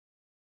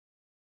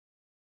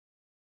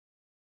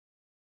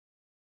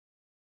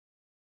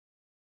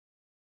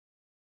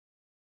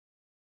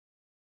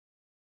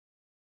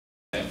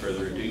without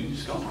further ado,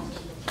 Scott.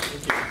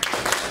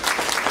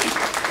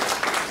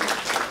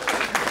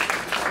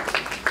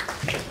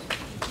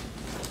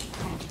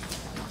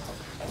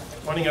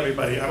 Morning,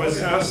 everybody. I was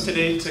asked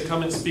today to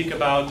come and speak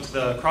about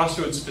the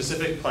Crossroads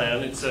Specific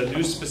Plan. It's a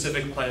new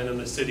specific plan in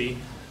the city.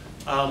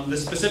 The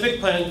specific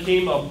plan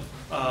came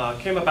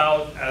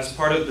about as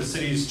part of the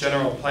city's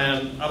general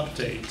plan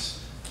update.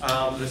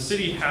 The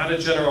city had a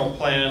general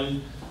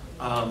plan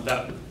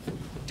that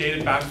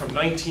dated back from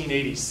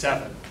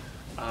 1987.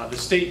 The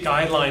state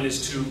guideline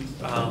is to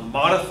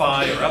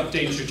modify or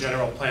update your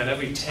general plan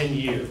every 10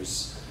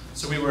 years.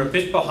 So we were a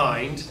bit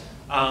behind,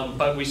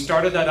 but we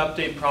started that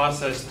update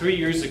process 3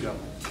 years ago.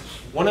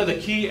 One of the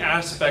key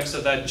aspects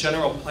of that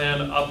general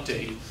plan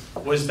update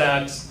was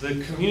that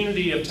the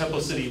community of Temple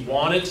City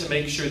wanted to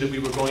make sure that we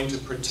were going to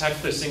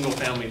protect the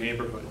single-family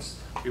neighborhoods.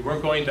 We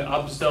weren't going to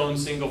upzone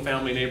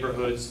single-family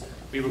neighborhoods.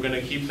 We were going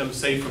to keep them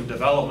safe from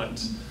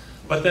development.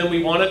 But then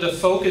we wanted to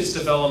focus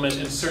development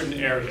in certain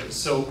areas.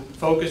 So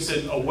focus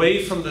it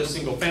away from the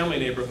single-family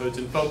neighborhoods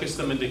and focus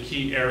them into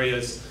key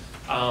areas.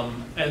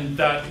 And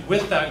that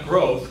with that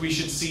growth, we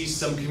should see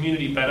some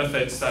community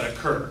benefits that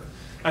occur.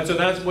 And so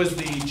that was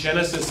the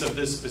genesis of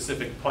this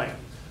specific plan,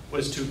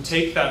 was to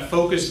take that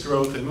focused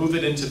growth and move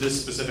it into this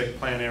specific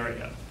plan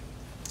area.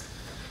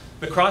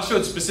 The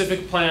Crossroads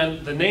Specific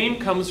Plan, the name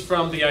comes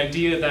from the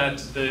idea that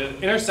the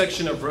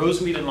intersection of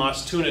Rosemead and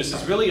Las Tunas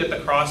is really at the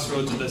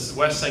crossroads of this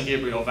West San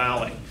Gabriel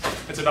Valley.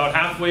 It's about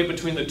halfway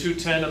between the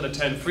 210 and the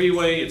 10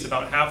 freeway. It's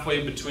about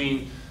halfway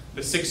between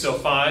the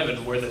 605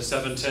 and where the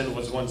 710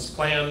 was once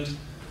planned.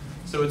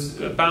 So it's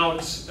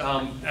about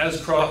as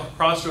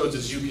crossroads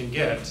as you can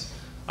get.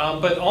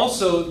 But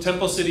also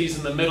Temple City is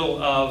in the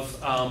middle of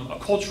a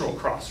cultural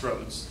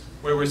crossroads,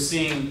 where we're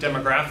seeing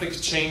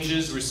demographics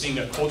changes, we're seeing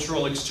a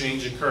cultural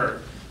exchange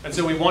occur. And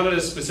so we wanted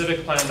a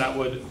specific plan that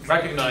would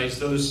recognize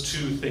those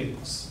two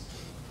things.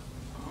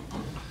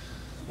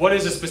 What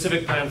is a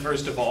specific plan,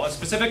 first of all? A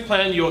specific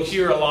plan you'll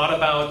hear a lot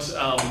about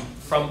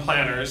from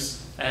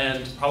planners,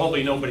 and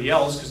probably nobody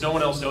else, because no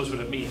one else knows what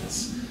it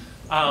means.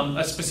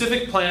 A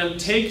specific plan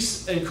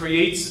takes and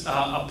creates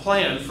a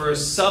plan for a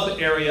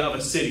sub-area of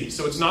a city.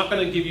 So it's not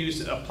going to give you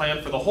a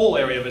plan for the whole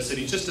area of a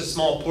city, just a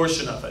small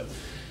portion of it.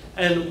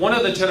 And one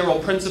of the general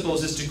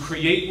principles is to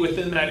create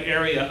within that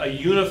area a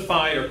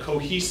unified or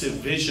cohesive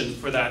vision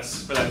for that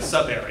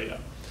sub-area.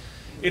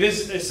 It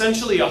is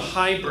essentially a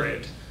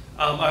hybrid,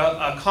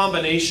 a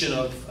combination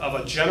of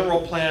a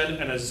general plan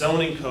and a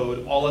zoning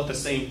code all at the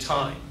same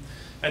time.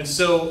 And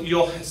so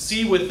you'll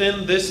see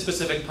within this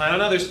specific plan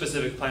and other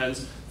specific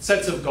plans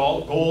sets of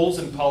goals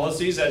and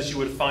policies as you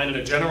would find in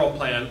a general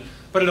plan,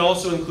 but it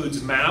also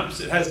includes maps.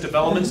 It has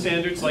development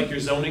standards like your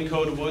zoning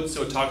code would,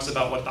 so it talks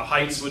about what the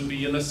heights would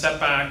be and the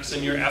setbacks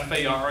and your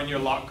FAR and your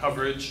lot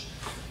coverage.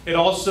 It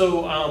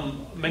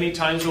also many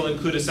times will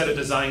include a set of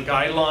design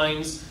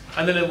guidelines,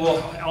 and then it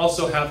will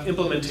also have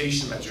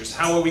implementation measures.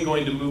 How are we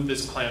going to move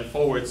this plan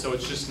forward so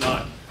it's just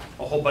not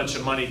a whole bunch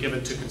of money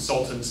given to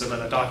consultants and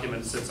then a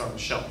document sits on the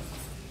shelf.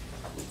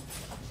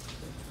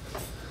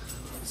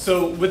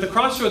 So with the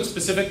Crossroads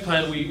Specific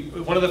Plan,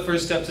 one of the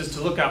first steps is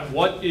to look at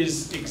what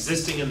is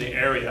existing in the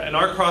area. And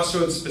our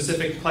Crossroads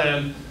Specific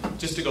Plan,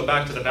 just to go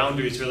back to the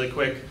boundaries really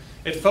quick,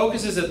 it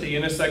focuses at the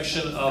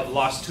intersection of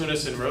Las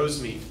Tunas and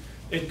Rosemead.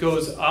 It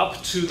goes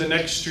up to the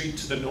next street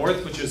to the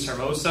north, which is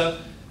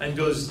Hermosa, and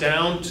goes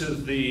down to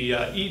the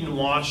Eden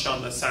Wash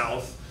on the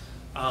south.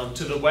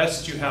 To the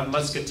west you have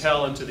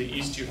Muscatel, and to the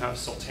east you have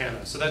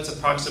Sultana. So that's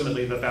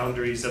approximately the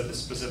boundaries of the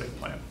specific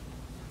plan.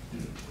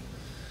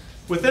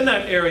 Within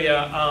that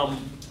area,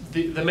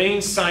 the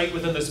main site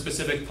within the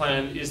specific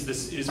plan is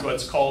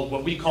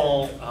what we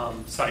call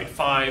Site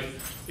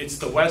 5. It's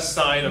the west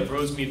side of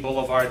Rosemead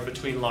Boulevard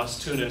between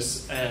Las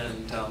Tunas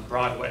and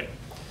Broadway.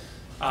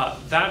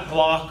 That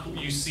block,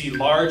 you see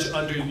large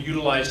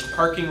underutilized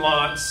parking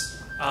lots.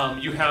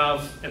 You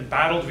have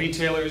embattled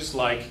retailers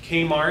like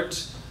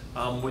Kmart,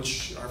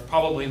 which are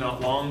probably not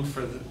long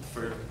for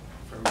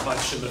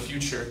much in the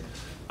future.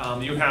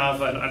 You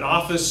have an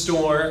office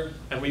store,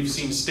 and we've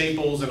seen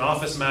Staples and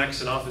Office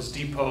Max and Office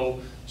Depot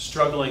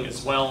struggling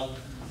as well.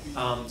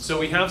 So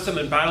we have some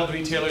embattled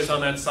retailers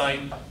on that site.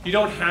 You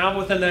don't have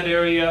within that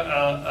area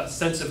a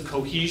sense of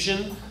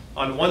cohesion.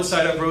 On one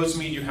side of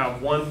Rosemead, you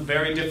have one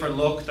very different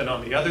look than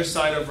on the other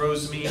side of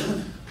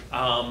Rosemead.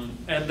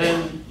 And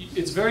then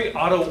it's very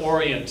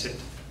auto-oriented.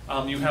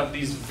 You have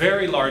these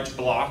very large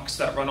blocks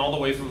that run all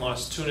the way from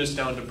Las Tunas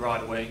down to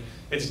Broadway.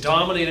 It's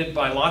dominated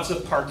by lots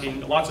of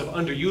parking, lots of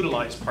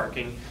underutilized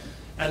parking.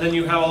 And then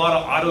you have a lot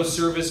of auto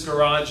service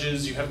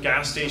garages, you have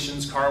gas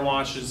stations, car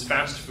washes,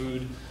 fast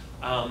food.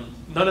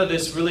 None of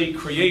this really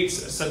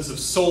creates a sense of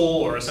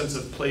soul or a sense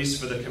of place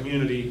for the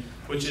community,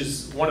 which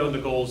is one of the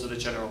goals of the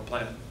general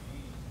plan.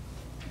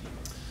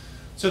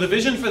 So the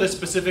vision for the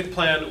specific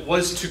plan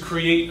was to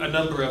create a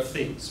number of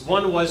things.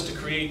 One was to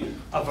create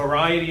a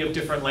variety of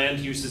different land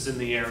uses in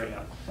the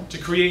area.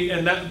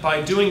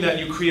 By doing that,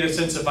 you create a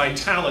sense of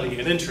vitality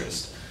and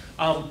interest.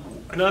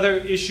 Another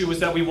issue was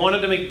that we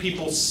wanted to make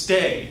people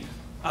stay.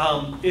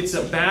 It's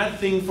a bad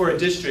thing for a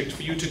district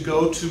for you to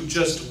go to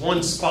just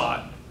one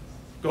spot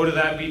go to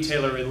that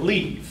retailer and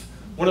leave.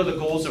 One of the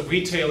goals of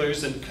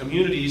retailers and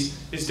communities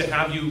is to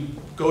have you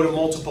go to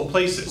multiple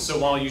places. So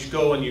while you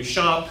go and you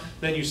shop,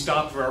 then you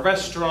stop for a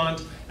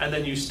restaurant, and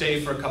then you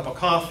stay for a cup of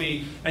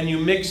coffee, and you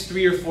mix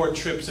 3 or 4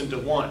 trips into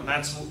one.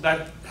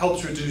 That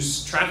helps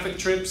reduce traffic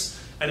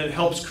trips, and it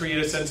helps create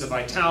a sense of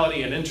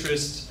vitality and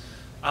interest.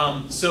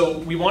 So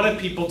we wanted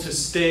people to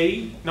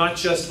stay, not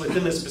just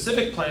within the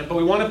specific plan, but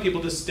we wanted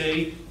people to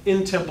stay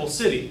in Temple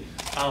City.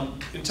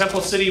 In Temple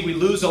City, we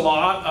lose a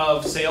lot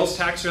of sales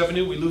tax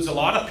revenue. We lose a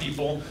lot of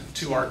people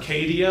to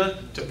Arcadia,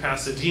 to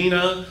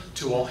Pasadena,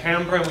 to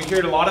Alhambra. And we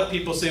hear a lot of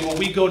people say, well,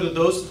 we go to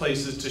those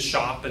places to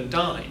shop and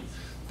dine.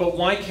 But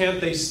why can't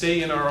they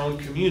stay in our own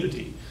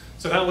community?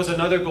 So that was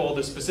another goal of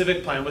the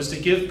specific plan, was to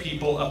give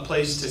people a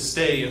place to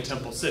stay in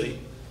Temple City.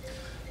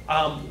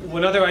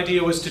 One other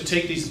idea was to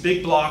take these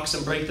big blocks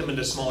and break them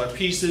into smaller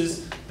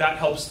pieces. That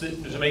helps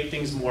to make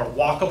things more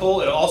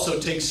walkable. It also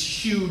takes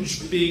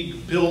huge,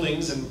 big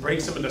buildings and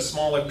breaks them into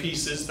smaller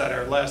pieces that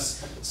are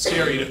less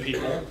scary to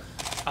people.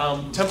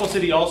 Temple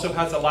City also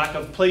has a lack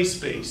of play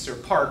space or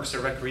parks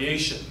or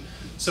recreation.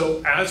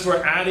 So as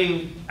we're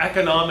adding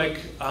economic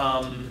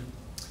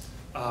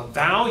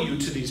value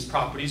to these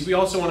properties, we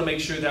also want to make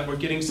sure that we're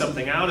getting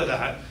something out of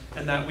that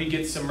and that we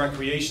get some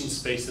recreation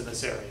space in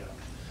this area.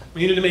 We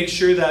needed to make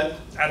sure that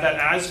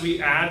as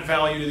we add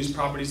value to these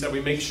properties, that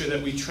we make sure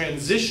that we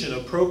transition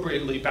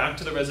appropriately back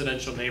to the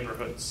residential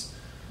neighborhoods.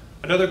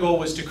 Another goal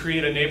was to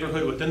create a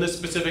neighborhood within this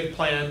specific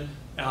plan,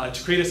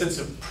 to create a sense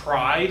of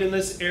pride in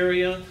this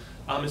area.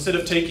 Instead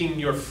of taking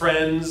your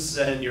friends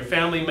and your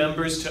family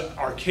members to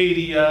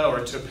Arcadia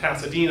or to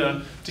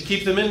Pasadena, to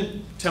keep them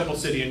in Temple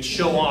City and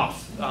show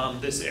off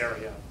this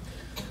area.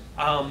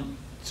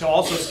 To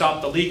also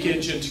stop the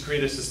leakage and to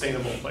create a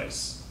sustainable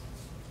place.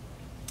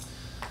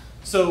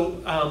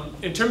 So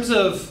in terms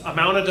of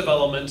amount of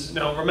development,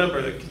 now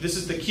remember, this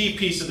is the key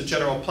piece of the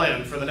general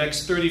plan. For the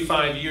next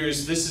 35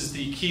 years, this is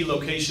the key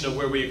location of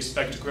where we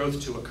expect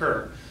growth to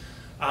occur.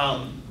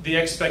 The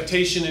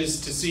expectation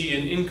is to see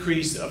an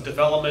increase of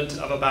development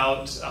of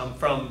about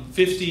from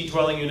 50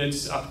 dwelling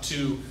units up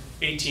to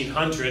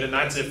 1,800, and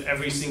that's if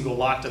every single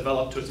lot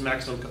developed to its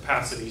maximum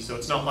capacity, so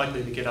it's not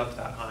likely to get up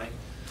that high.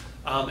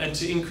 And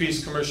to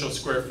increase commercial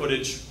square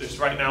footage, there's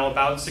right now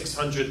about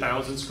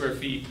 600,000 square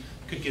feet,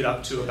 could get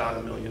up to about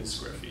 1 million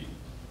square feet.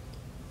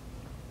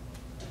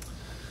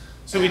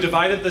 So we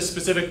divided the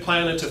specific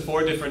plan into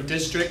 4 different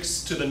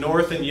districts. To the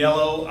north in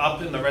yellow,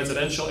 up in the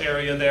residential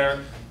area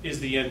there, is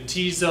the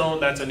NT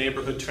zone. That's a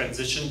neighborhood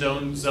transition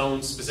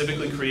zone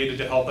specifically created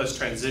to help us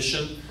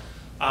transition.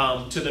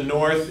 To the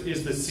north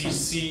is the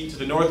CC, to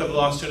the north of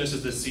Las Tunas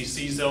is the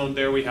CC zone.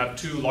 There we have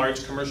 2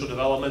 large commercial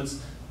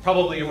developments.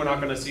 Probably we're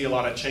not going to see a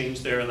lot of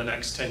change there in the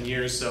next 10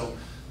 years, so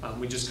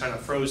we just kind of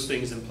froze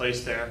things in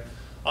place there.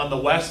 On the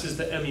west is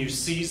the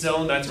MUC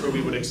zone. That's where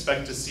we would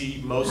expect to see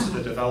most of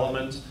the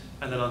development.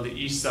 And then on the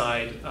east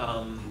side,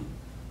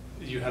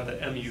 you have the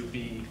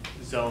MUB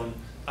zone.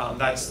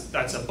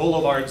 That's a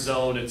boulevard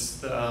zone.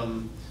 It's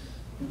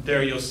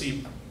there you'll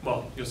see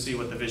what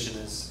the vision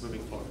is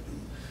moving forward.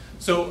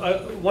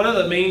 So one of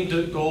the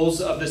main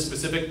goals of this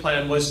specific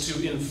plan was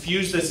to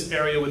infuse this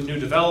area with new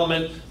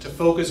development, to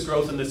focus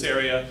growth in this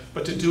area,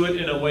 but to do it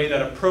in a way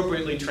that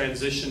appropriately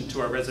transitioned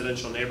to our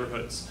residential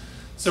neighborhoods.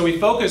 So we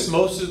focus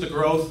most of the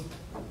growth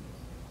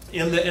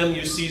in the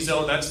MUC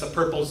zone. That's the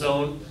purple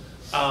zone.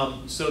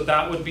 So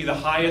that would be the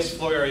highest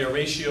floor area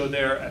ratio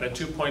there at a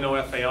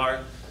 2.0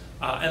 FAR.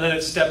 And then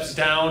it steps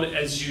down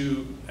as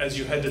you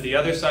head to the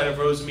other side of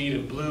Rosemead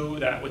in blue.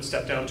 That would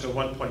step down to a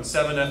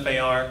 1.7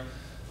 FAR.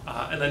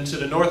 And then to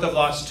the north of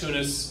Las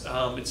Tunas,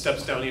 it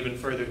steps down even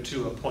further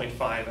to a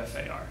 0.5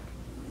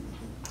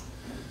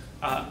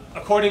 FAR.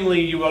 Accordingly,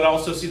 you would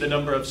also see the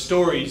number of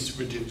stories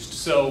reduced.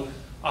 So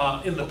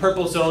in the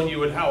purple zone, you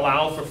would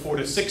allow for 4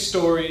 to 6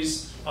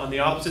 stories. On the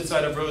opposite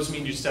side of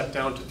Rosemead, you step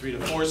down to 3 to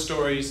 4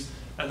 stories.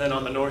 And then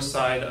on the north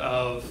side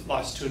of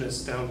Las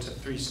Tunas, down to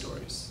 3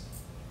 stories.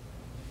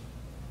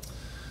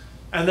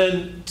 And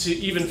then to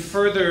even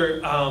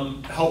further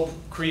help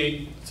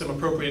create some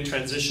appropriate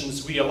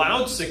transitions, we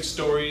allowed 6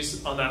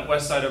 stories on that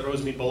west side of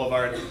Rosemead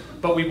Boulevard,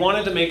 but we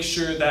wanted to make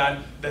sure that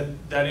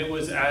it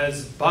was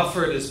as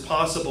buffered as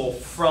possible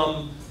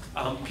from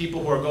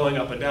people who are going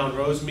up and down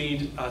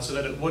Rosemead, so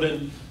that it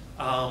wouldn't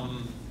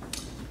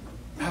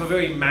have a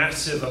very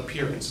massive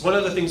appearance. One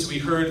of the things we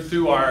heard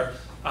through our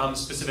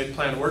specific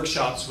plan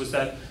workshops was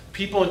that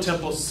people in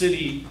Temple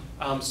City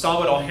saw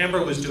what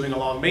Alhambra was doing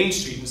along Main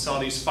Street and saw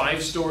these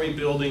 5-story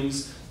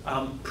buildings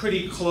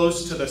pretty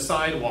close to the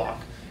sidewalk.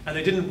 And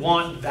they didn't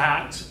want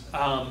that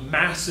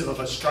massive of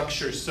a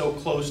structure so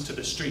close to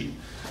the street.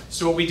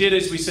 So what we did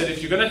is we said,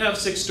 if you're going to have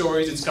 6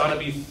 stories, it's got to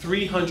be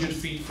 300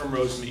 feet from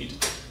Rosemead.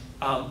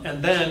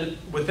 And then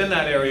within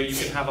that area, you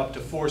can have up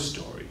to 4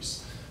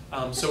 stories.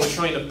 So we're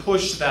trying to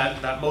push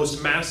that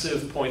most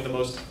massive point,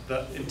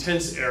 the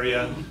intense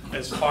area,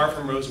 as far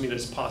from Rosemead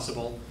as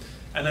possible.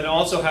 And then it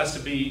also has to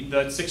be,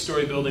 that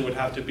 6-story building would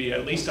have to be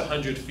at least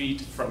 100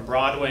 feet from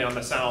Broadway on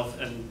the south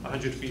and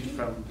 100 feet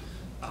from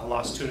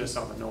Las Tunas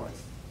on the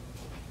north.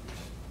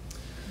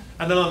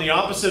 And then on the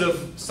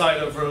opposite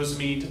side of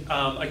Rosemead,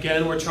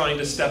 again, we're trying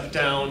to step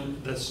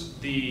down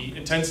the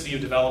intensity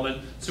of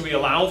development. So we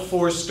allow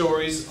 4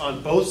 stories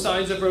on both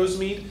sides of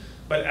Rosemead,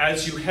 but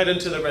as you head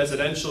into the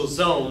residential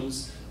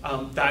zones,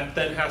 that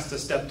then has to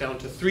step down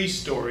to 3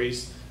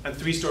 stories, and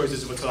 3 stories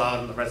is what's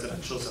allowed in the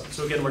residential zone.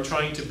 So again, we're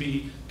trying to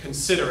be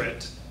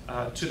considerate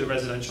to the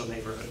residential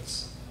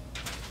neighborhoods.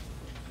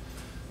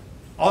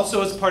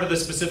 Also, as part of the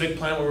specific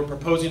plan, what we're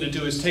proposing to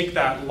do is take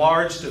that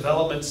large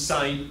development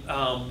site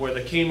where the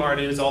Kmart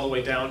is all the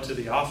way down to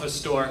the office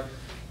store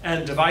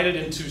and divide it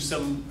into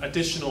some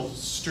additional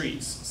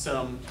streets,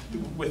 some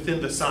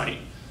within the site.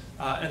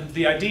 And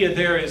the idea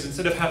there is,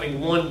 instead of having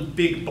one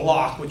big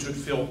block, which would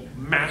feel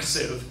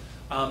massive,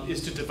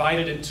 is to divide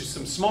it into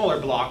some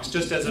smaller blocks,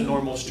 just as a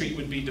normal street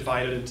would be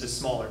divided into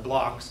smaller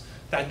blocks.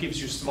 That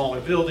gives you smaller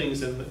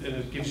buildings, and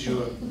it gives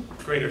you a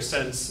greater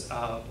sense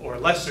or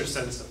lesser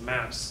sense of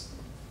mass.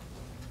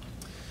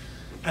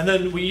 And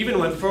then we even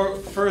went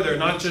further,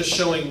 not just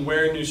showing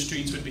where new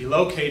streets would be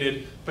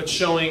located, but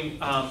showing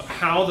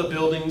how the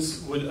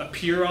buildings would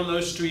appear on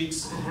those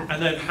streets,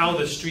 and then how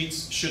the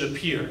streets should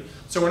appear.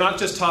 So we're not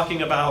just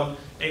talking about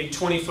a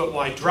 20-foot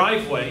wide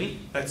driveway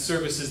that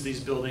services these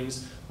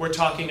buildings. We're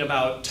talking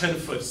about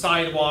 10-foot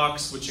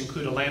sidewalks, which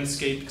include a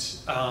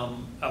landscaped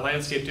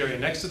area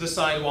next to the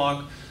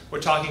sidewalk. We're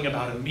talking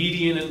about a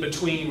median in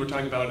between. We're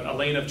talking about a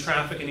lane of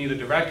traffic in either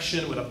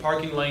direction with a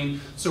parking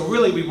lane. So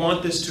really, we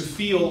want this to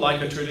feel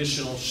like a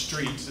traditional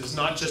street. It's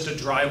not just a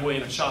driveway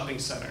in a shopping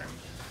center.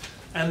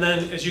 And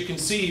then, as you can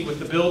see, with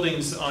the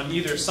buildings on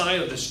either side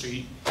of the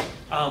street,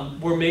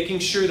 we're making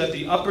sure that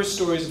the upper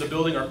stories of the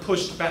building are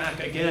pushed back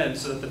again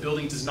so that the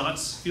building does not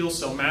feel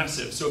so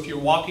massive. So if you're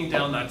walking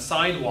down that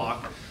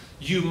sidewalk,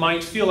 you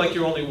might feel like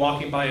you're only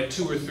walking by a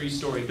 2- or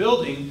 3-story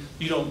building.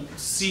 You don't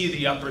see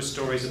the upper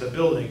stories of the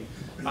building.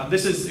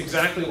 This is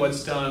exactly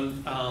what's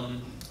done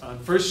on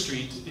 1st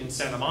Street in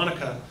Santa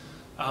Monica,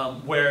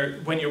 where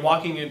when you're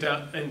walking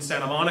in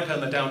Santa Monica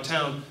in the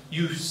downtown,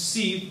 you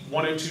see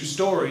 1 or 2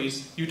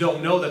 stories. You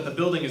don't know that the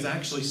building is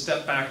actually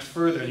stepped back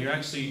further, and you're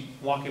actually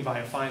walking by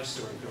a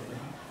 5-story building.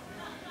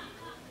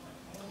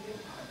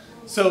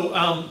 So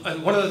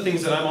one of the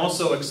things that I'm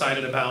also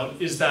excited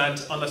about is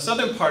that on the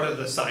southern part of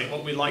the site,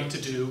 what we'd like to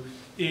do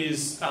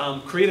is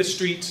create a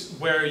street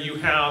where you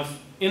have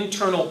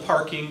internal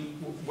parking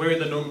where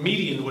the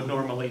median would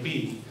normally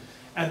be.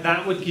 And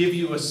that would give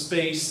you a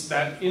space,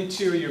 that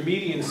interior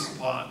median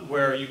spot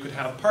where you could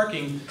have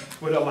parking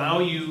would allow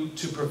you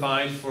to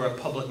provide for a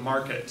public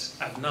market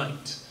at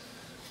night.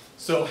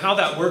 So how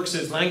that works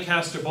is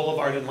Lancaster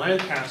Boulevard in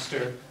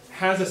Lancaster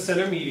has a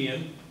center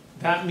median.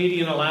 That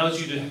median allows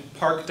you to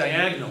park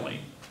diagonally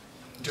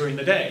during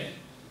the day.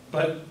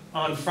 But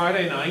on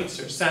Friday nights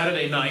or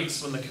Saturday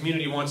nights, when the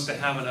community wants to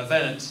have an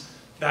event,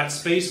 that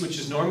space, which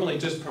is normally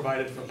just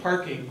provided for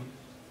parking,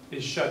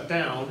 is shut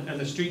down, and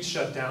the street's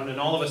shut down, and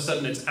all of a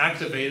sudden it's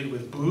activated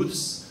with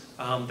booths.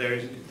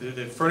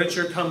 The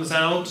furniture comes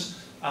out.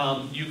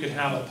 You could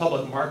have a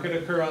public market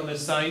occur on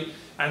this site.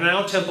 And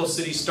now Temple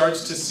City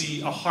starts to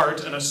see a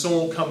heart and a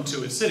soul come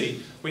to its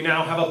city. We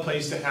now have a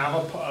place to have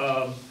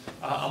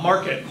a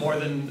market more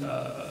than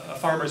a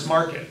farmer's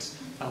market.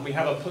 We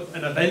have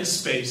an event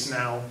space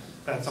now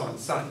that's on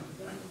site.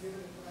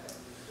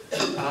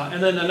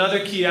 And then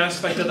another key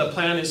aspect of the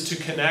plan is to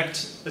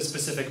connect the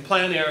specific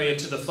plan area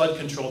to the flood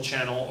control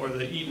channel or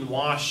the Eaton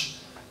Wash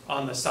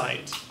on the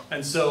site.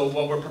 And so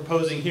what we're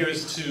proposing here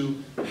is to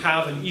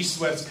have an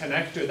east-west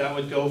connector that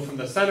would go from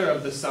the center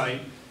of the site,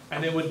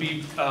 and it would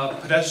be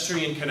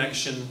pedestrian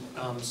connection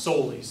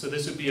solely. So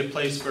this would be a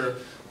place for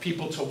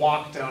people to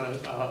walk down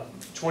a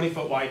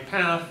 20-foot wide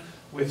path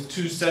with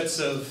two sets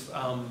of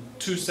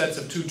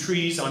 2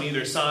 trees on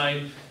either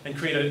side, and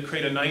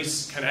create a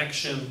nice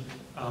connection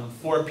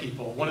for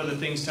people. One of the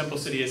things Temple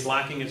City is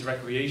lacking is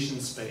recreation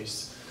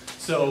space.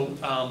 So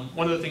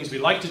one of the things we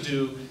like to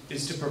do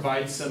is to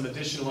provide some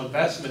additional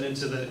investment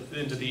into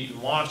the Eaton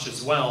Wash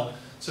as well,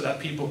 so that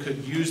people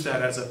could use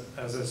that as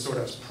a sort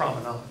of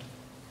promenade.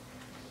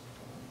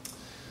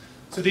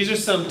 So these are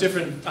some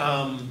different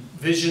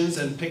visions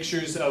and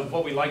pictures of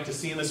what we like to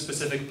see in the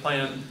specific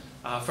plan.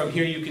 From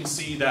here you can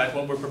see that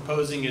what we're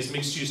proposing is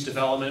mixed-use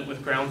development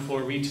with ground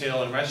floor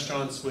retail and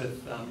restaurants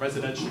with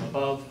residential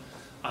above.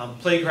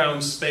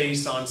 Playground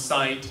space on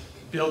site,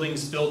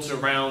 buildings built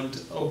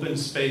around open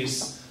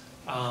space,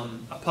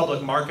 a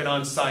public market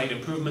on site,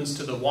 improvements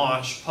to the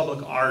wash,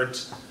 public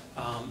art,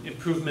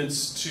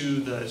 improvements to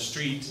the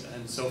street,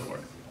 and so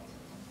forth.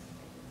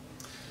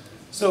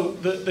 So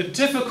the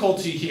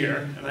difficulty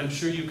here, and I'm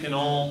sure you can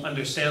all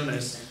understand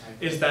this,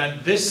 is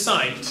that this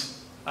site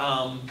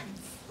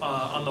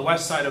on the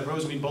west side of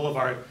Rosemead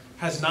Boulevard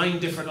has 9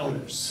 different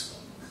owners.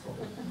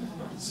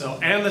 So,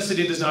 and the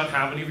city does not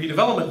have any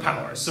redevelopment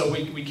power, so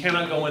we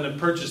cannot go in and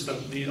purchase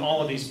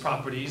all of these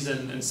properties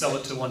and sell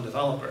it to one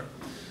developer.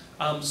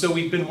 So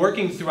we've been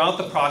working throughout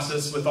the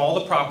process with all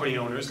the property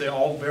owners. They're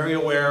all very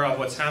aware of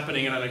what's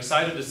happening, and I'm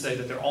excited to say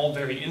that they're all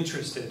very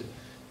interested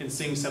in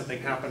seeing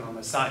something happen on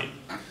the site.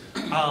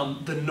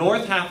 The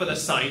north half of the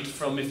site,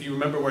 from, if you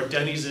remember where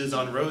Denny's is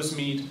on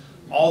Rosemead,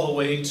 all the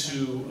way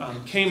to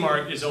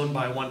Kmart is owned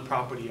by one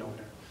property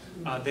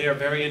owner. They are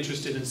very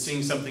interested in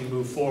seeing something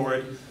move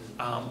forward.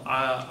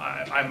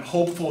 I'm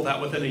hopeful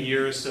that within a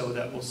year or so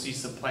that we'll see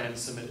some plans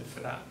submitted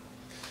for that.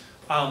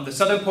 The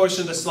southern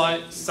portion of the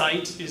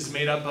site is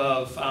made up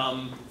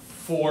of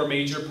 4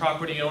 major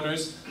property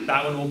owners.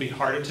 That one will be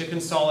harder to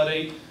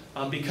consolidate.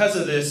 Because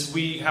of this,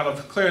 we have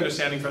a clear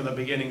understanding from the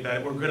beginning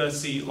that we're going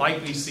to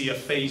likely see a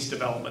phased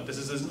development. This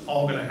isn't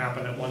all going to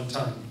happen at one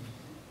time.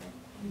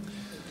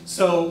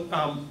 So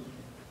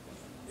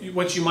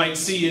what you might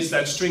see is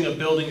that string of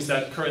buildings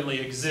that currently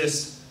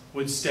exist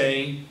would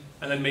stay,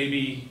 and then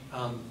maybe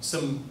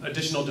some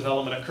additional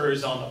development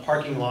occurs on the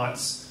parking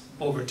lots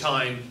over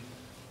time,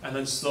 and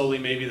then slowly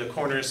maybe the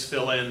corners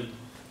fill in,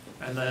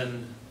 and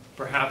then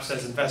perhaps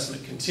as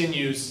investment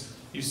continues,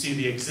 you see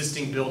the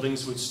existing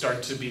buildings would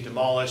start to be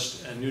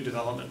demolished and new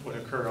development would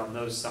occur on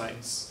those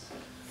sites.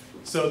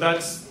 So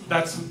that's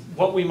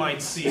what we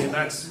might see, and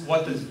that's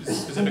what the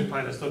specific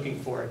plan is looking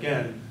for.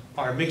 Again,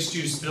 are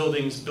mixed-use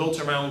buildings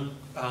built around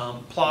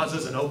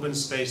plazas and open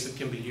space that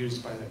can be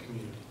used by the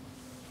community.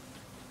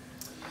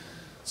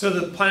 So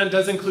the plan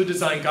does include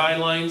design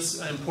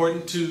guidelines.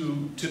 Important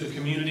to the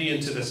community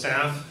and to the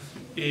staff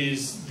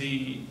is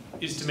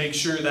to make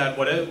sure that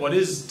what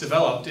is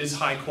developed is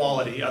high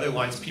quality.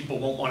 Otherwise, people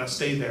won't want to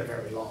stay there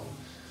very long.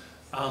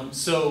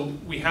 So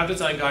we have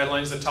design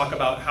guidelines that talk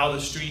about how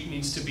the street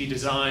needs to be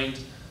designed,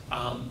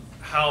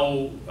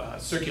 how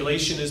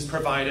circulation is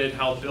provided,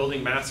 how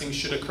building massing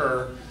should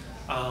occur.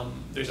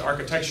 There's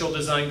architectural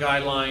design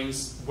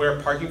guidelines, where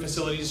parking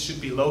facilities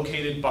should be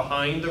located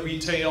behind the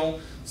retail,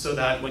 so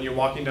that when you're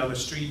walking down the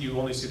street, you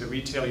only see the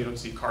retail, you don't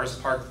see cars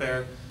parked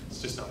there.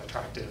 It's just not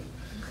attractive.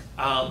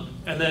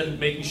 And then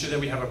making sure that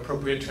we have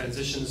appropriate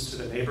transitions to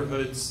the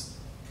neighborhoods.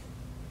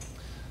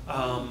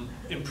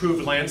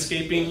 Improved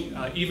landscaping.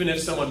 Even if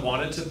someone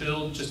wanted to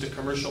build just a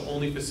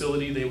commercial-only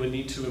facility, they would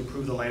need to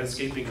improve the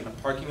landscaping in the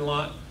parking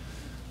lot.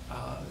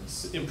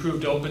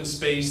 Improved open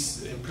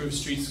space, improved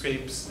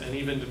streetscapes, and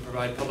even to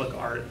provide public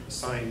art,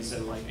 signs,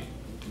 and lighting.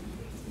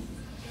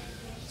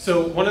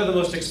 So one of the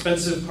most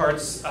expensive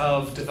parts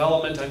of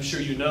development, I'm sure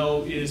you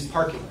know, is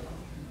parking.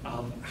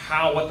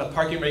 What the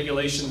parking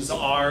regulations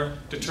are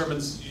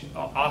determines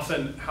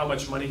often how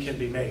much money can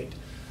be made.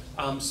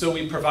 So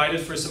we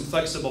provided for some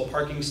flexible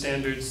parking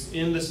standards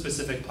in the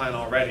specific plan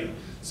already.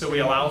 So we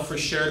allow for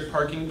shared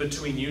parking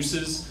between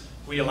uses.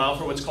 We allow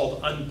for what's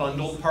called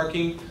unbundled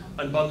parking.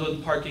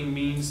 Unbundled parking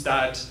means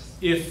that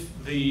if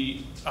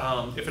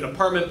an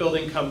apartment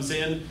building comes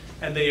in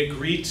and they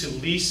agree to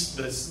lease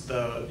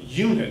the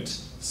unit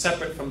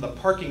separate from the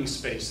parking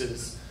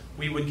spaces,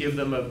 we would give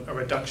them a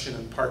reduction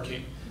in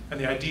parking. And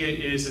the idea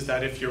is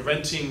that if you're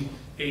renting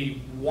a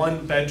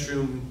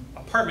 1-bedroom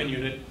apartment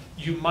unit,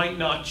 you might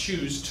not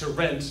choose to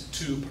rent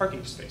 2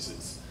 parking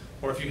spaces.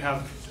 Or if you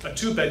have a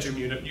 2-bedroom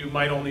unit, you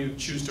might only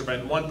choose to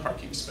rent 1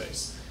 parking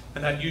space.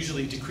 And that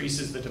usually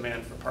decreases the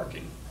demand for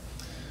parking.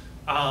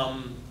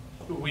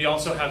 We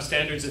also have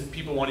standards if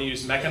people want to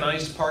use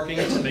mechanized parking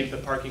to make the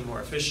parking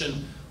more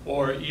efficient,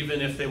 or even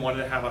if they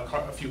wanted to have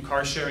a few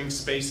car sharing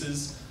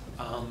spaces,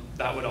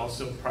 that would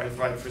also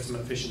provide for some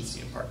efficiency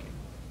in parking.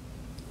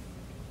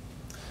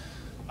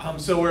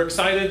 So we're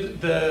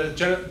excited.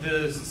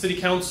 The City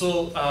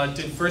Council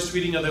did first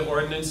reading of the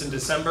ordinance in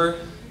December.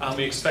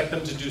 We expect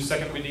them to do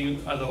second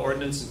reading of the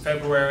ordinance in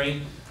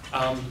February.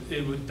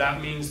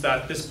 That means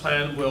that this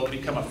plan will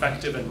become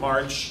effective in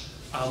March.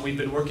 We've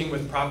been working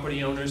with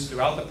property owners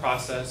throughout the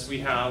process. We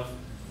have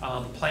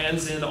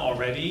plans in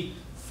already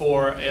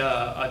for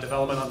a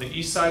development on the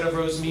east side of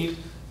Rosemead.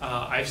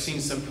 I've seen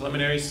some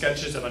preliminary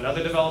sketches of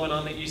another development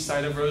on the east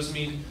side of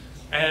Rosemead.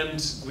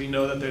 And we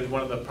know that there's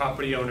one of the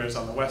property owners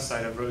on the west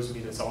side of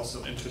Rosemead is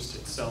also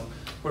interested. So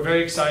we're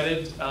very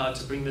excited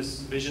to bring this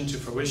vision to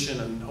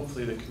fruition, and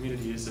hopefully the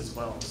community is as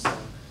well. So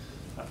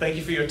thank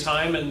you for your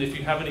time, and if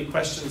you have any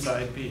questions,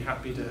 I'd be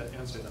happy to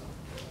answer them.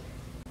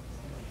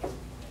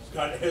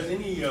 Scott, has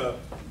any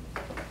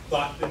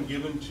thought been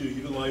given to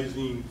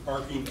utilizing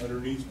parking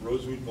underneath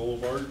Rosemead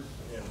Boulevard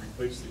and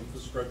replace the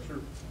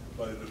infrastructure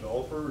by the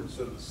developer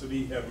instead of the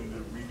city having to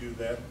redo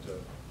that to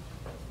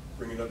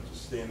bring it up to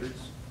standards?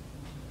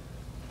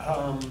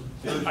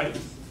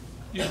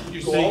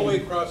 You're go all the way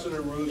across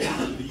under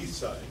Rosemead to the east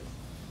side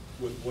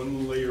with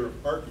 1 layer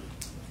of parking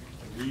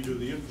and redo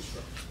the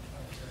infrastructure.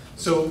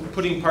 So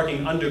putting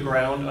parking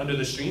underground under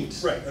the street?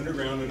 Right,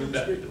 underground under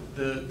the street.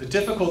 The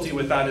difficulty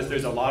with that is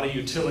there's a lot of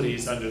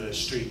utilities under the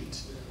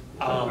street.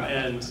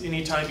 And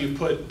anytime you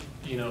put,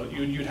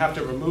 you'd have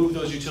to remove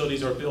those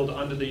utilities or build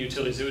under the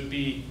utilities. It would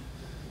be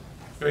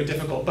very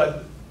difficult,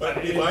 but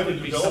if I'm a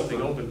developer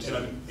and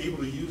I'm able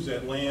to use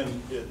that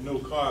land at no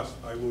cost,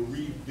 I will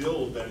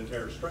rebuild that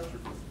entire structure.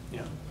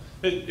 Yeah,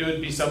 it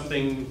would be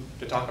something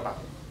to talk about.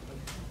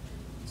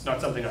 It's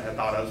not something I had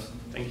thought of.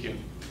 Thank you.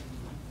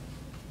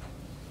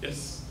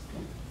 Yes?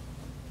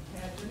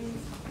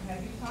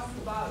 Have you talked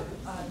about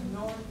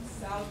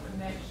north-south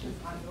connection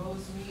on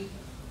Rosemead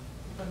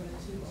from the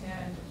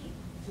 210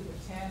 to the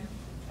 10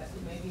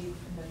 maybe in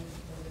the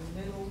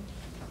middle,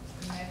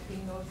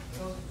 connecting those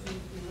two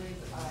freeways,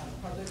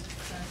 public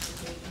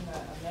transportation,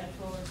 a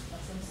metro of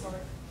some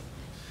sort?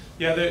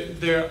 Yeah,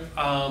 there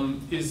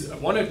is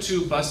one or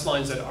two bus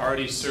lines that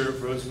already serve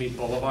Rosemead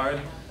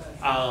Boulevard.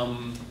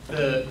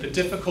 The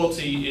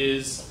difficulty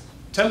is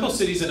Temple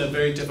City's in a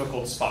very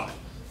difficult spot.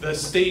 The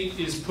state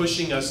is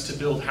pushing us to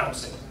build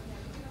housing.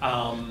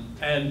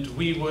 And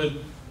we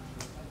would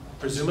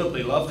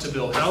presumably love to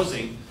build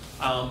housing,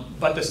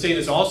 but the state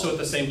is also at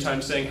the same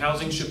time saying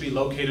housing should be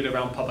located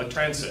around public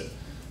transit.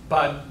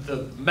 But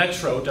the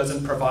metro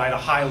doesn't provide a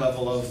high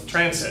level of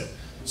transit.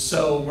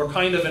 So we're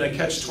kind of in a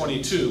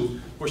catch-22.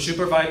 We should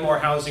provide more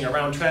housing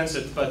around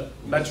transit, but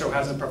metro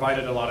hasn't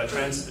provided a lot of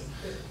transit.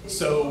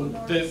 So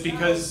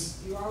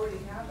because you already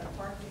have a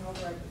parking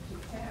over at the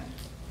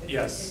 210.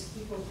 Yes. It's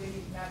people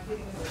not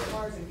getting in their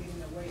cars and getting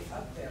their way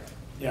up there.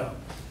 Yeah,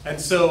 and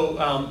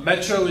so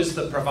Metro is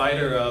the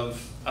provider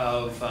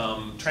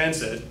of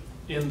transit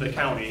in the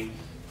county,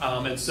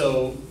 and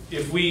so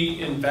if we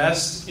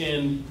invest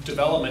in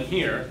development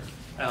here,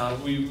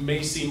 we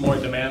may see more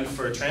demand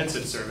for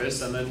transit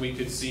service, and then we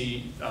could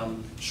see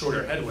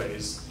shorter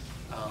headways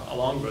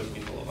along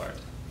Rosemead Boulevard.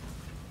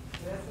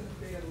 That's going to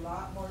create a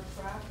lot more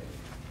traffic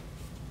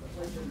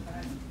with your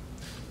plan.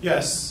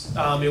 Yes,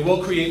 it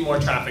will create more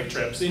traffic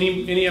trips.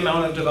 Any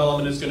amount of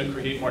development is going to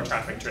create more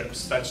traffic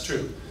trips, that's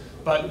true.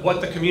 But what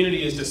the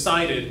community has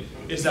decided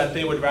is that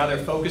they would rather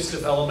focus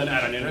development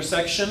at an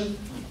intersection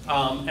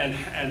and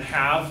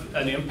have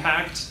an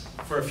impact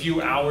for a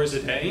few hours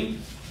a day,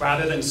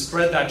 rather than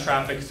spread that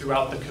traffic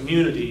throughout the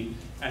community,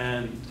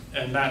 and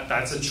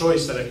that's a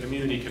choice that a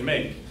community can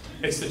make.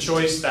 It's the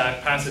choice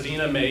that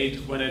Pasadena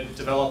made when it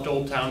developed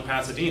Old Town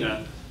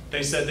Pasadena.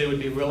 They said they would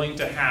be willing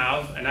to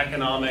have an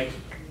economic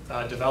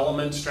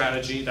development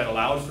strategy that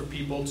allowed for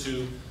people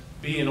to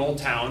be in Old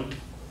Town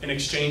in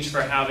exchange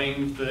for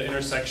having the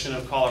intersection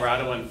of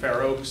Colorado and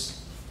Fair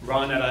Oaks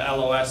run at a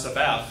LOS of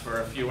F for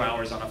a few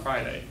hours on a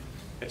Friday.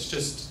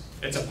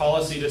 It's a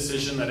policy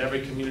decision that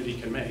every community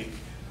can make.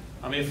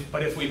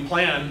 But if we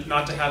plan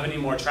not to have any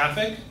more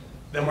traffic,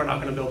 then we're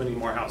not going to build any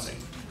more housing.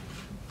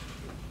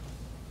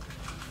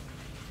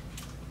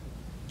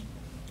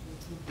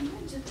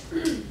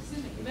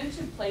 You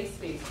mentioned play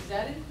space. Does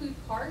that include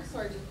parks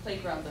or just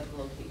playground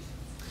level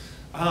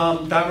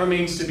locations? That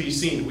remains to be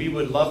seen. We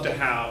would love to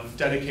have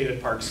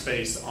dedicated park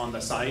space on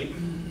the site,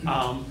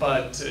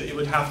 but it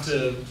would have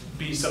to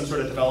be some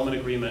sort of development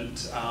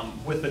agreement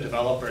with the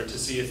developer to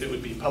see if it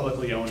would be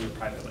publicly owned or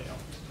privately owned.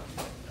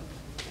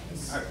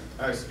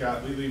 Hi,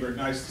 Scott. Lee Lieber,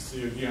 nice to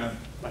see you again.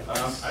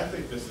 I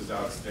think this is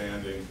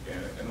outstanding,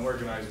 and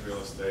organized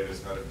real estate is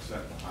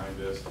 100% behind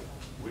this.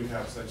 We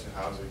have such a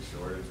housing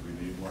shortage.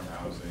 We need more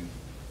housing.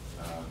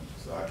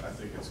 So I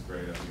think it's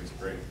great. I think it's a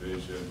great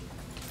vision.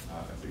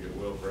 I think it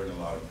will bring a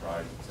lot of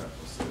pride to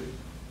Temple City.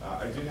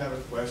 I do have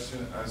a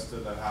question as to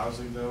the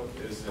housing, though.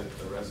 Is it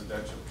the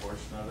residential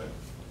portion of it?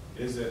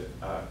 Is it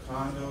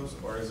condos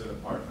or is it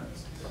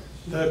apartments?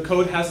 The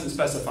code hasn't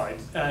specified,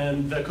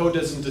 and the code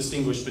doesn't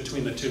distinguish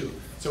between the two.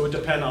 So it would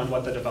depend on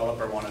what the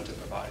developer wanted to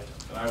provide.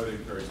 And I would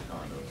encourage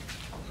condos.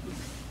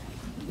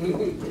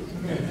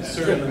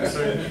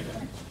 Certainly.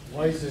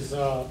 Why is this,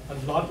 a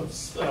lot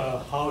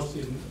of house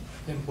in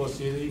Temple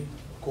City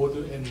go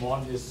to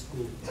N1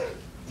 school?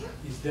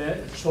 Is there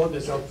a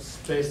shortage of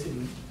space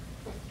in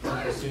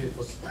Temple City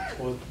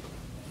for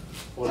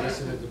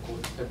residents to go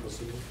to Temple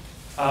City?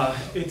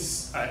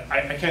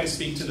 I can't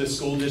speak to the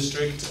school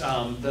district.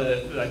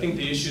 I think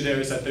the issue there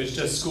is that there's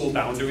just school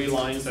boundary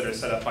lines that are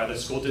set up by the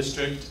school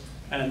district,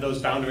 and those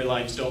boundary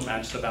lines don't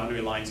match the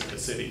boundary lines of the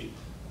city.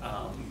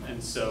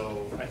 And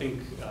so I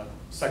think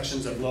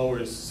sections of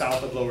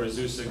south of Lower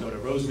Azusa go to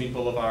Rosemead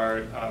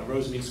Boulevard,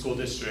 Rosemead school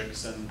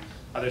districts, and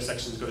other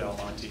sections go to El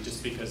Monte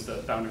just because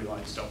the boundary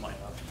lines don't line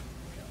up.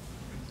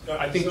 Yeah.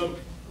 I think,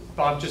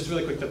 Bob, just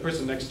really quick, the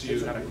person next to you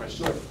had a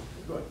question.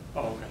 Go ahead.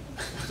 Oh,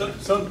 okay.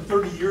 Some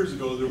 30 years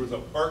ago, there was a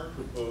park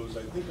proposed,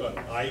 I think on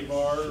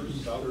Ivar,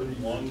 southern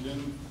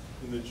Longdon,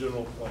 in the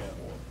general plan,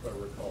 if I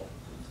recall.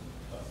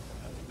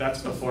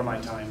 That's before my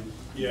time.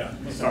 Yeah.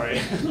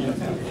 Sorry.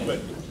 But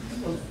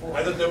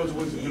I thought that was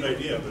a good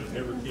idea, but it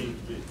never came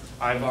to be.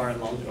 Ivar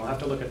and Longdon. I'll have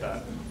to look at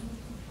that.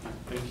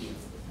 Thank you.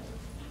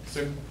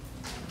 Sir?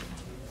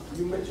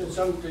 You mentioned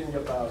something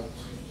about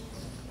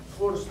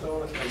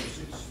 4-story and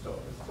 6-story.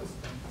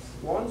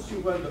 Once you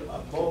went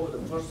above the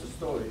first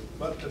story,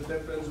 what the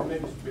difference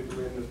makes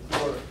between the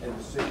 4 and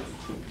the 6?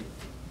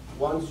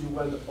 Once you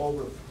went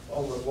over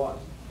what?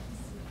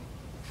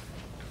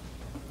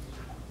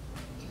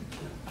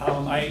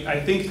 I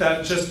think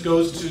that just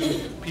goes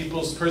to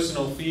people's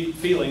personal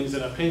feelings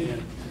and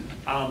opinion.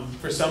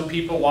 For some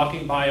people,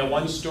 walking by a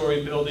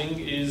 1-story building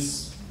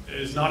is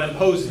not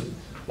imposing.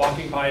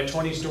 Walking by a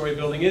 20-story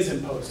building is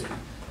imposing.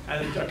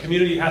 And a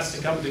community has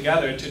to come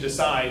together to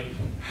decide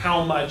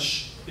how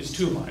much is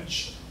too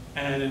much.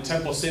 And in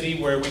Temple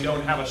City, where we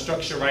don't have a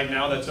structure right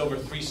now that's over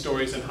 3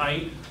 stories in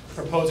height,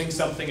 proposing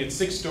something at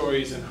 6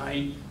 stories in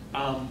height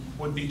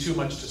would be too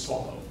much to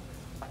swallow.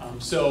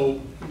 So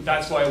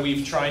that's why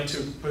we've tried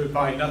to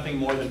provide nothing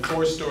more than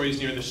 4 stories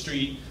near the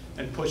street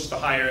and push the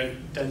higher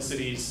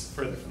densities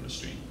further from the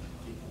street.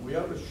 We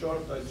have a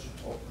shortage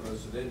of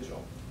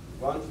residential.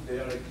 Once they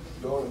are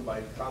going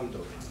by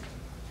condo.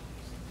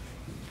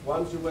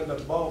 Once you went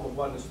above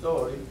 1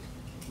 story,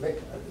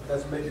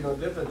 that's making no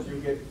difference. You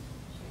get,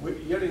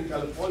 here in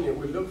California,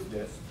 we look at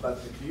this, but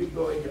if you're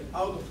going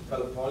out of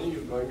California,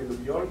 you're going to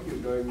New York, you're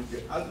going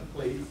to other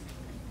place,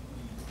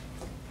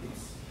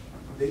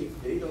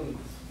 they don't,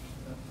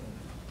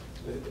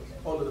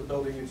 all of the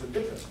buildings are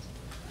different.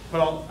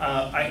 Well,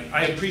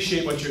 I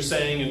appreciate what you're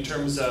saying in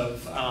terms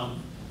of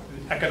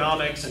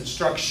economics and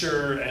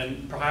structure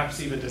and perhaps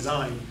even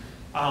design.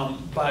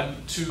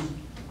 But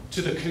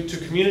to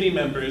community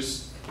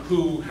members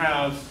who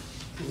have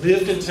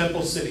lived in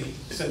Temple City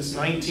since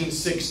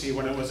 1960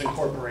 when it was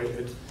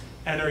incorporated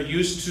and are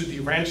used to the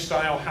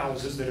ranch-style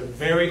houses that are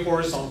very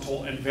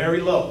horizontal and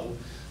very low,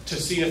 to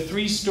see a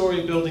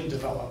 3-story building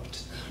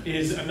developed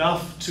is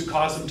enough to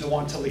cause them to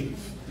want to leave.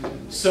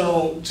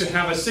 So to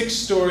have a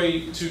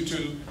 6-story,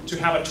 to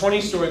have a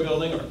 20-story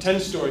building or a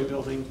 10-story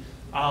building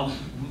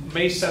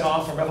may set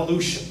off a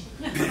revolution.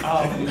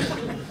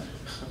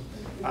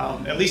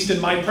 At least in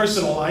my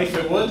personal life,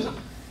 it would.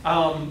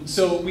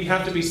 So we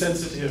have to be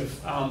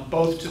sensitive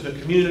both to the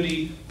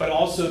community, but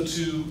also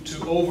to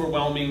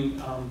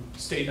overwhelming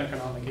state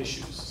economic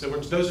issues. So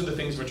those are the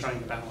things we're trying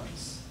to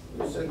balance.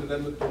 We send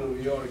them to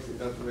New York,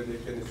 that's where they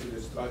can see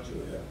the structure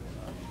there.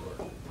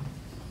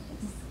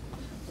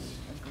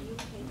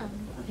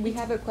 We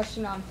have a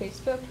question on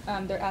Facebook.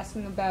 They're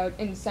asking about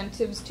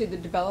incentives to the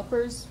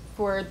developers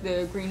for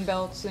the green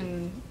belts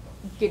and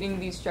getting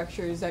these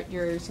structures that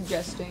you're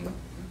suggesting.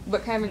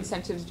 What kind of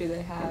incentives do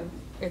they have,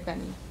 if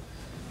any?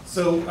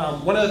 So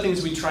one of the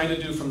things we tried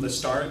to do from the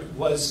start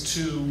was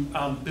to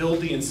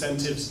build the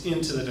incentives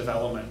into the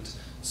development.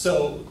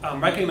 So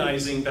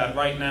recognizing that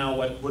right now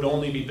what would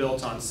only be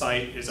built on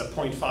site is a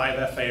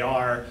 0.5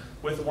 FAR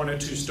with 1 or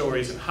 2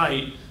 stories in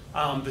height,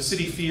 the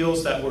city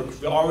feels that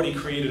we've already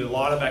created a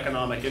lot of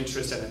economic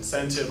interest and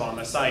incentive on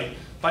the site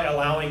by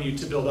allowing you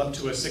to build up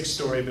to a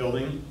 6-story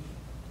building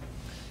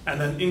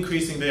and then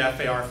increasing the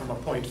FAR from a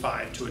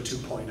 0.5 to a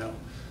 2.0.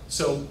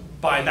 So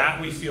by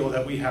that we feel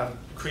that we have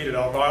created a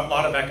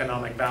lot of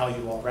economic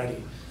value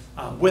already.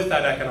 With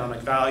that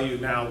economic value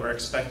now we're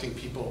expecting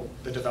people,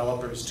 the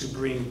developers, to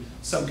bring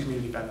some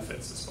community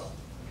benefits as well.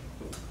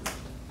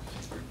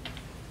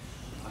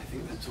 I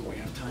think that's all we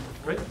have time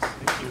for. Great,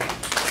 thank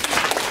you.